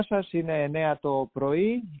σας, είναι 9 το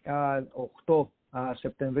πρωί, 8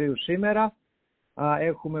 Σεπτεμβρίου σήμερα.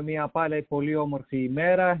 Έχουμε μια πάλι πολύ όμορφη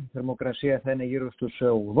ημέρα, η θερμοκρασία θα είναι γύρω στους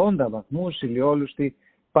 80 βαθμούς, ηλιόλουστη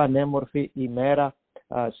πανέμορφη ημέρα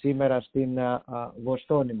σήμερα στην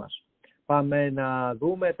Βοστόνη μας. Πάμε να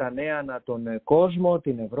δούμε τα νέα ανά τον κόσμο,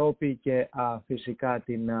 την Ευρώπη και φυσικά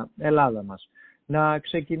την Ελλάδα μας. Να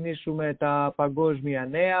ξεκινήσουμε τα παγκόσμια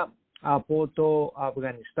νέα από το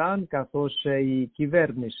Αφγανιστάν, καθώς η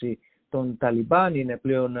κυβέρνηση των Ταλιμπάν είναι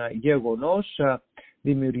πλέον γεγονός,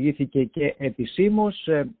 δημιουργήθηκε και επισήμως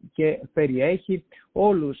και περιέχει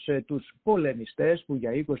όλους τους πολεμιστές που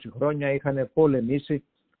για 20 χρόνια είχαν πολεμήσει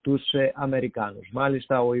τους Αμερικάνους.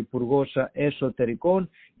 Μάλιστα ο Υπουργός Εσωτερικών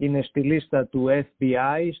είναι στη λίστα του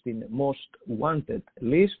FBI, στην Most Wanted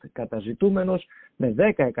List, καταζητούμενος με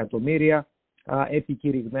 10 εκατομμύρια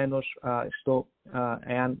επικηρυγμένος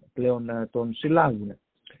εάν πλέον τον συλλάβουν.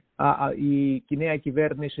 Η νέα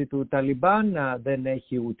κυβέρνηση του Ταλιμπάν δεν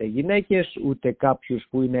έχει ούτε γυναίκες, ούτε κάποιους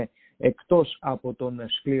που είναι εκτός από τον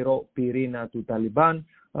σκληρό πυρήνα του Ταλιμπάν.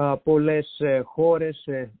 Πολλές χώρες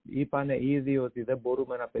είπαν ήδη ότι δεν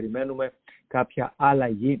μπορούμε να περιμένουμε κάποια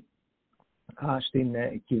αλλαγή στην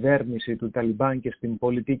κυβέρνηση του Ταλιμπάν και στην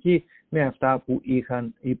πολιτική με αυτά που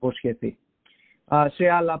είχαν υποσχεθεί. Σε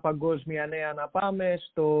άλλα παγκόσμια νέα να πάμε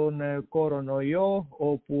στον κορονοϊό,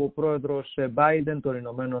 όπου ο πρόεδρος Biden των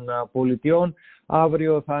Ηνωμένων Πολιτειών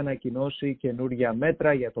αύριο θα ανακοινώσει καινούργια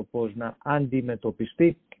μέτρα για το πώς να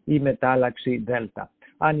αντιμετωπιστεί η μετάλλαξη Δέλτα.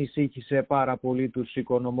 Ανησύχησε πάρα πολύ τους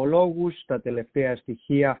οικονομολόγους τα τελευταία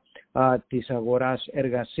στοιχεία της αγοράς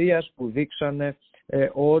εργασίας που δείξανε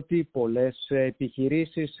ότι πολλές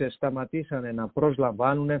επιχειρήσεις σταματήσανε να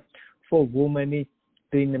προσλαμβάνουν φοβούμενοι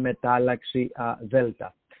την μετάλλαξη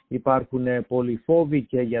Δέλτα. Υπάρχουν πολλοί φόβοι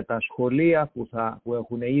και για τα σχολεία που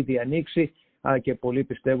έχουν ήδη ανοίξει και πολλοί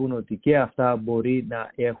πιστεύουν ότι και αυτά μπορεί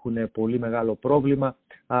να έχουν πολύ μεγάλο πρόβλημα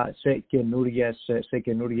σε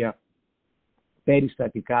καινούργια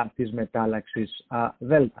περιστατικά της μετάλλαξης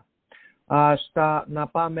Δέλτα. Να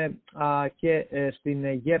πάμε και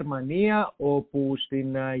στην Γερμανία, όπου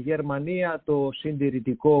στην Γερμανία το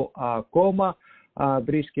Συντηρητικό Κόμμα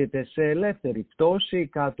βρίσκεται σε ελεύθερη πτώση,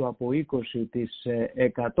 κάτω από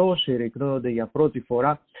 20%. Συρρυκνώνονται για πρώτη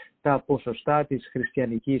φορά τα ποσοστά της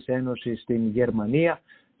Χριστιανικής Ένωσης στην Γερμανία,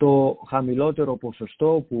 το χαμηλότερο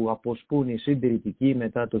ποσοστό που αποσπούν οι συντηρητικοί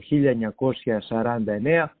μετά το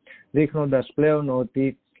 1949, δείχνοντας πλέον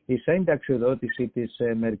ότι η συνταξιοδότηση της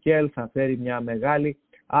Μερκέλ θα φέρει μια μεγάλη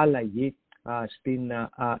αλλαγή στην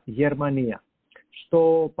Γερμανία.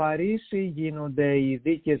 Στο Παρίσι γίνονται οι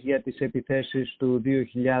δίκες για τις επιθέσεις του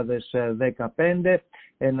 2015.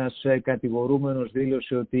 Ένας κατηγορούμενος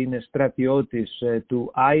δήλωσε ότι είναι στρατιώτης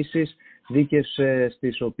του ISIS, δίκες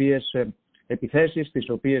επιθέσεις στις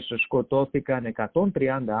οποίες σκοτώθηκαν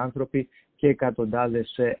 130 άνθρωποι και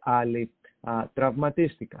εκατοντάδες άλλοι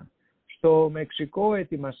τραυματίστηκαν. Στο Μεξικό,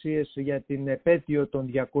 ετοιμασίες για την επέτειο των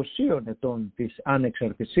 200 ετών της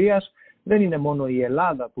ανεξαρτησίας. Δεν είναι μόνο η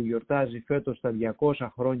Ελλάδα που γιορτάζει φέτος τα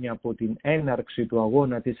 200 χρόνια από την έναρξη του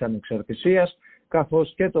αγώνα της ανεξαρτησίας,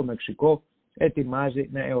 καθώς και το Μεξικό ετοιμάζει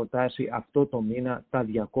να εορτάσει αυτό το μήνα τα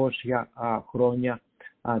 200 χρόνια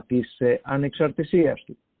της ανεξαρτησίας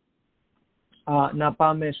του. Να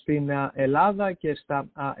πάμε στην Ελλάδα και στα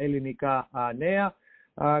ελληνικά νέα.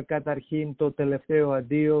 Καταρχήν το τελευταίο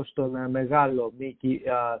αντίο στον μεγάλο Μίκη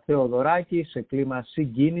Θεοδωράκη σε κλίμα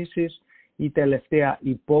συγκίνησης, η τελευταία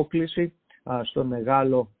υπόκληση στον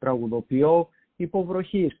μεγάλο τραγουδοποιό,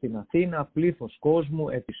 υποβροχή στην Αθήνα, πλήθος κόσμου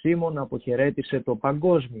επισήμων αποχαιρέτησε το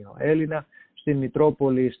παγκόσμιο Έλληνα στην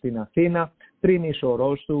Μητρόπολη στην Αθήνα πριν η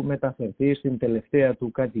σωρός του μεταφερθεί στην τελευταία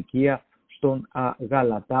του κατοικία στον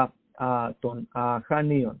Γαλατά των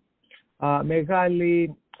Χανίων.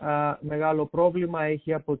 Μεγάλο πρόβλημα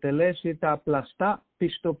έχει αποτελέσει τα πλαστά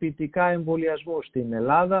πιστοποιητικά εμβολιασμού στην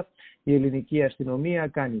Ελλάδα. Η ελληνική αστυνομία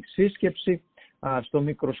κάνει σύσκεψη. Στο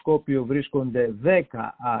μικροσκόπιο βρίσκονται 10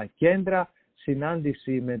 κέντρα.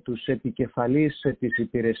 Συνάντηση με τους επικεφαλείς της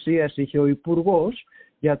υπηρεσίας είχε ο Υπουργός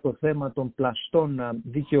για το θέμα των πλαστών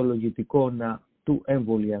δικαιολογητικών του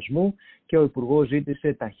εμβολιασμού και ο Υπουργός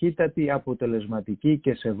ζήτησε ταχύτατη, αποτελεσματική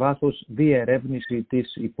και σε βάθος διερεύνηση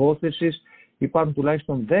της υπόθεσης. Υπάρχουν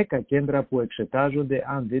τουλάχιστον 10 κέντρα που εξετάζονται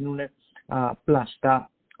αν δίνουν πλαστά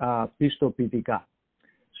πιστοποιητικά.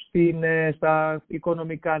 Στα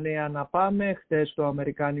οικονομικά νέα να πάμε. Χθες το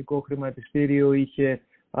αμερικάνικο χρηματιστήριο είχε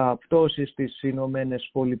πτώση στις Ηνωμένες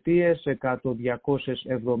Πολιτείες σε κάτω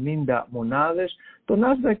 270 μονάδες. Το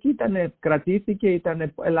Nasdaq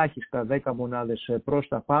ήταν ελάχιστα 10 μονάδες προς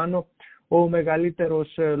τα πάνω. Ο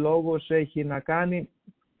μεγαλύτερος λόγος έχει να κάνει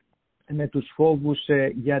με τους φόβους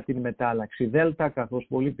για την μετάλλαξη Δέλτα, καθώς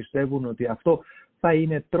πολλοί πιστεύουν ότι αυτό θα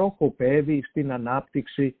είναι τροχοπέδι στην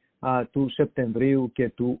ανάπτυξη του Σεπτεμβρίου και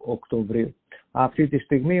του Οκτωβρίου. Αυτή τη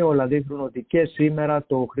στιγμή όλα δείχνουν ότι και σήμερα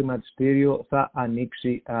το χρηματιστήριο θα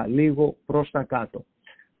ανοίξει λίγο προς τα κάτω.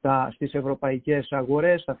 Στις ευρωπαϊκές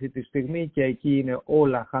αγορές αυτή τη στιγμή και εκεί είναι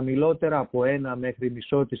όλα χαμηλότερα από 1 μέχρι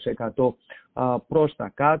 0,5% προς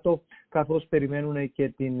τα κάτω, καθώς περιμένουν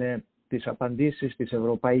και τις απαντήσεις της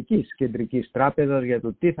Ευρωπαϊκής Κεντρικής Τράπεζας για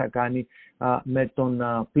το τι θα κάνει με τον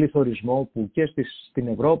πληθωρισμό που και στην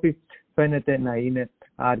Ευρώπη φαίνεται να είναι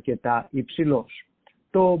αρκετά υψηλός.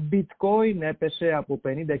 Το bitcoin έπεσε από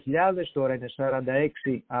 50.000, τώρα είναι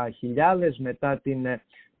 46.000 μετά την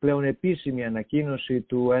πλέον επίσημη ανακοίνωση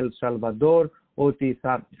του El Salvador ότι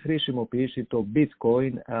θα χρησιμοποιήσει το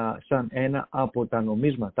bitcoin σαν ένα από τα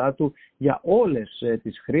νομίσματά του για όλες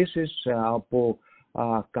τις χρήσεις, από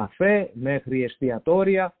καφέ μέχρι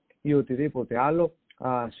εστιατόρια ή οτιδήποτε άλλο.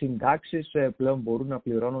 Συντάξεις πλέον μπορούν να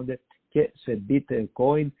πληρώνονται και σε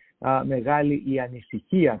bitcoin. Μεγάλη η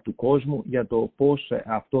ανησυχία του κόσμου για το πώς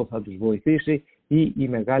αυτό θα τους βοηθήσει ή οι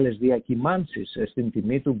μεγάλες διακυμάνσεις στην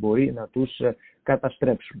τιμή του μπορεί να τους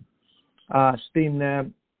καταστρέψουν.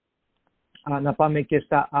 Να πάμε και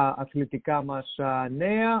στα αθλητικά μας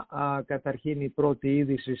νέα. Καταρχήν η πρώτη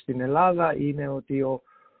είδηση στην Ελλάδα είναι ότι ο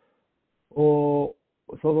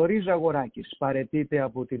Θοδωρής Ζαγοράκης παραιτείται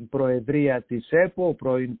από την προεδρία της ΕΠΟ. Ο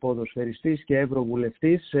πρώην ποδοσφαιριστής και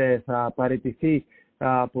ευρωβουλευτής θα παραιτηθεί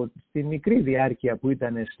από τη μικρή διάρκεια που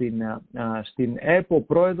ήταν στην ΕΠΟ. Ο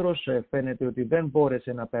πρόεδρος φαίνεται ότι δεν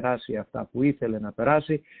μπόρεσε να περάσει αυτά που ήθελε να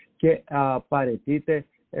περάσει και παραιτείται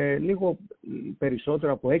λίγο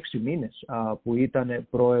περισσότερο από 6 μήνες που ήταν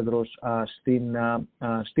πρόεδρος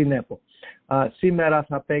στην ΕΠΟ. Σήμερα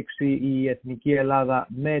θα παίξει η Εθνική Ελλάδα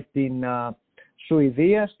με την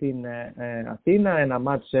Σουηδία στην Αθήνα, ένα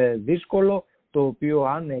μάτς δύσκολο, το οποίο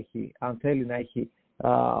αν θέλει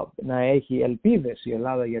να έχει ελπίδες η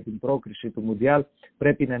Ελλάδα για την πρόκριση του Μουντιάλ,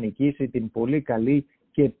 πρέπει να νικήσει την πολύ καλή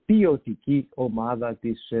και ποιοτική ομάδα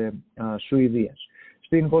της Σουηδίας.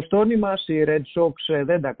 Στην Βοστόνη μας οι Red Sox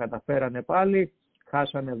δεν τα καταφέρανε πάλι,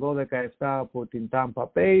 χάσανε 12-7 από την Tampa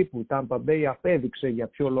Bay, που Tampa Bay απέδειξε για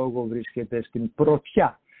ποιο λόγο βρίσκεται στην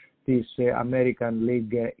πρωτιά της American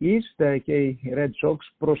League East και οι Red Sox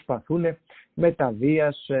προσπαθούν με τα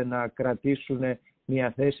βίας να κρατήσουν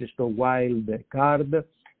μια θέση στο wild card.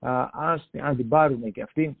 Αν την πάρουν και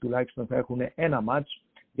αυτοί, τουλάχιστον θα έχουν ένα μάτς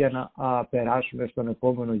για να περάσουμε στον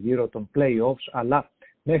επόμενο γύρο των play-offs, αλλά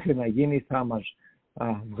μέχρι να γίνει θα μας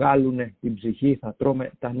βγάλουν την ψυχή, θα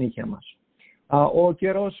τρώμε τα νύχια μας. Ο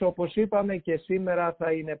καιρός, όπως είπαμε, και σήμερα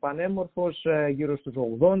θα είναι πανέμορφος, γύρω στους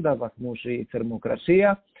 80 βαθμούς η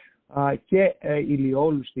θερμοκρασία και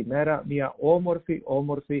ηλιόλουστη μέρα, μια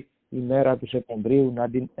όμορφη ημέρα του Σεπτεμβρίου, να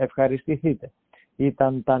την ευχαριστηθείτε.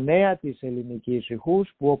 Ήταν τα νέα της ελληνικής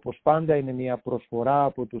ηχούς, που όπως πάντα είναι μια προσφορά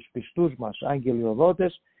από τους πιστούς μας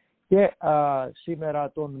αγγελιοδότες, και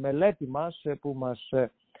σήμερα τον Μελέτη μας που μας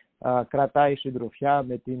κρατάει συντροφιά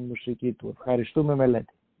με την μουσική του. Ευχαριστούμε,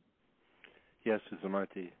 Μελέτη. Γεια σου,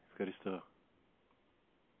 Ζαμάτη. Ευχαριστώ.